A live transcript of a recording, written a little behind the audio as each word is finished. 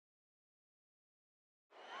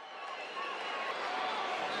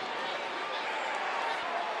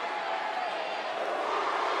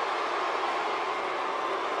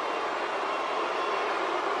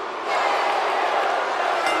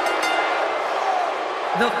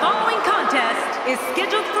The following contest is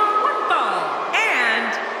scheduled for one fall,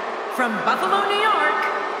 and from Buffalo, New York,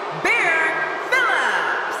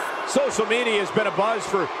 Phillips. Social media has been abuzz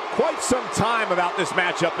for quite some time about this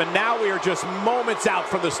matchup, and now we are just moments out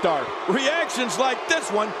from the start. Reactions like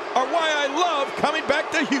this one are why I love coming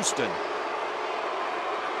back to Houston.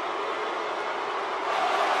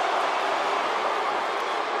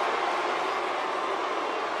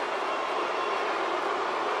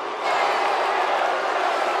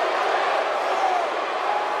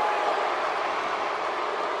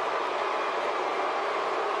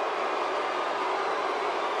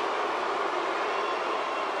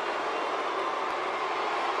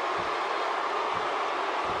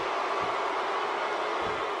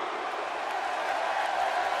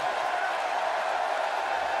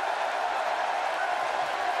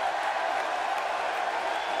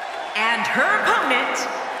 And her opponent,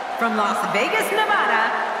 from Las Vegas, Nevada,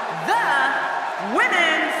 the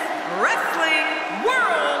Women's Wrestling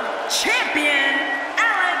World Champion,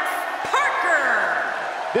 Alex Parker.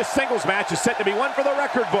 This singles match is set to be one for the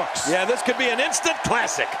record books. Yeah, this could be an instant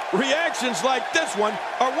classic. Reactions like this one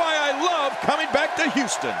are why I love coming back to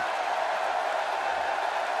Houston.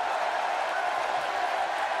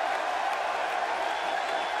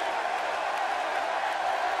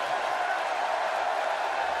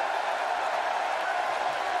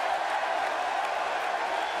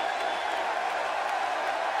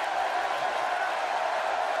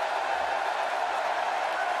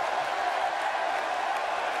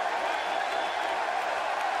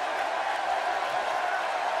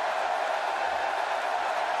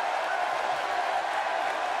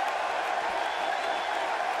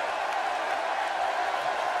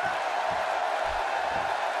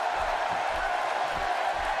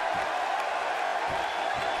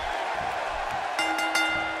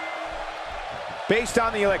 Based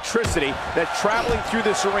on the electricity that's traveling through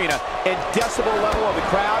this arena and decibel level of the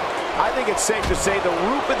crowd, I think it's safe to say the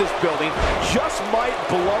roof of this building just might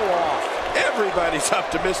blow off. Everybody's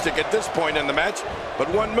optimistic at this point in the match, but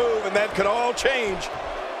one move and that could all change.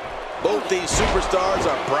 Both these superstars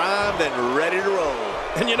are primed and ready to roll.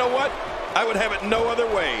 And you know what? I would have it no other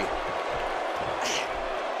way.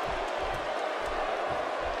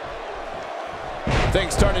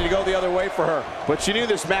 Things starting to go the other way for her, but she knew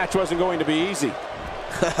this match wasn't going to be easy.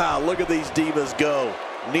 Look at these divas go.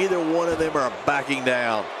 Neither one of them are backing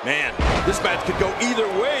down. Man, this match could go either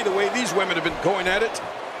way the way these women have been going at it.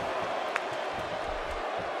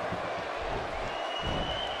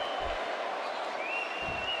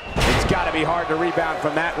 It's got to be hard to rebound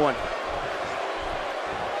from that one.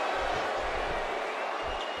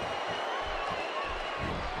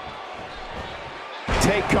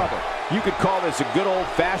 Take cover. You could call this a good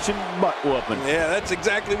old-fashioned butt whooping. Yeah, that's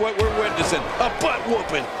exactly what we're witnessing. A butt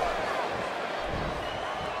whooping.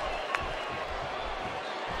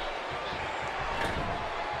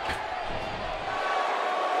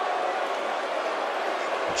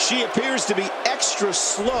 She appears to be extra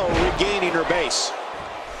slow regaining her base.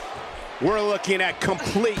 We're looking at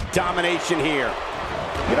complete domination here.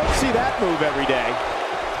 You don't see that move every day.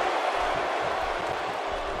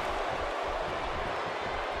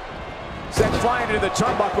 Sent flying into the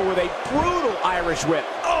turnbuckle with a brutal Irish whip.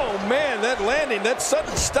 Oh, man, that landing, that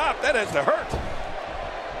sudden stop, that has to hurt.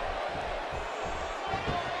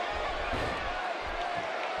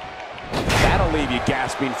 That'll leave you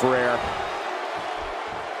gasping for air.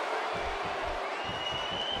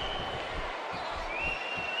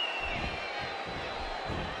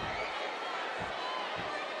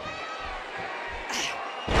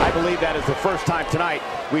 I believe that is the first time tonight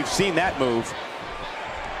we've seen that move.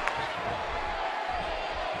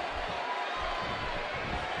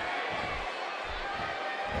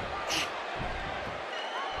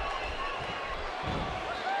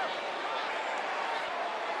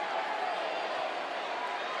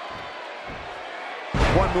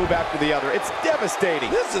 One move after the other. It's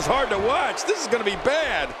devastating. This is hard to watch. This is going to be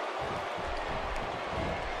bad.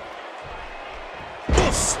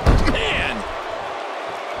 Oof, man.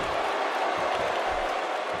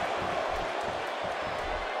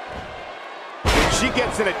 If she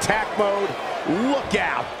gets in attack mode, look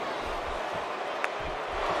out.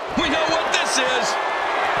 We know what this is.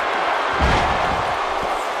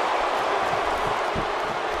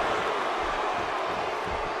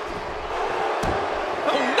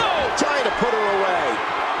 Trying to put her away.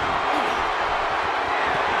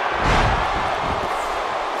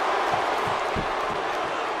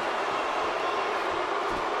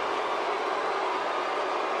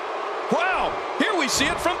 Wow, here we see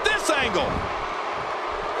it from this angle.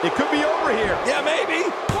 It could be over here. Yeah, maybe. 1,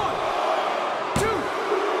 2,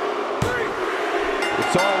 3.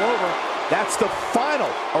 It's all over. That's the final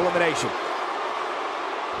elimination.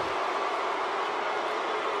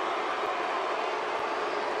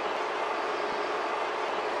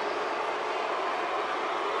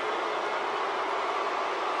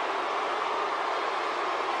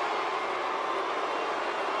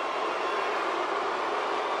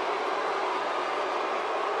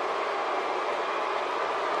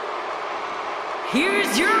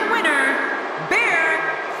 Here's your winner, Bear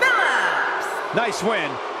Phillips. Nice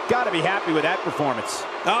win. Got to be happy with that performance.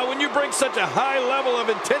 When you bring such a high level of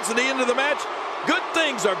intensity into the match, good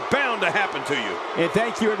things are bound to happen to you. And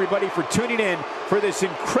thank you, everybody, for tuning in for this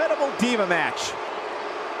incredible Diva match.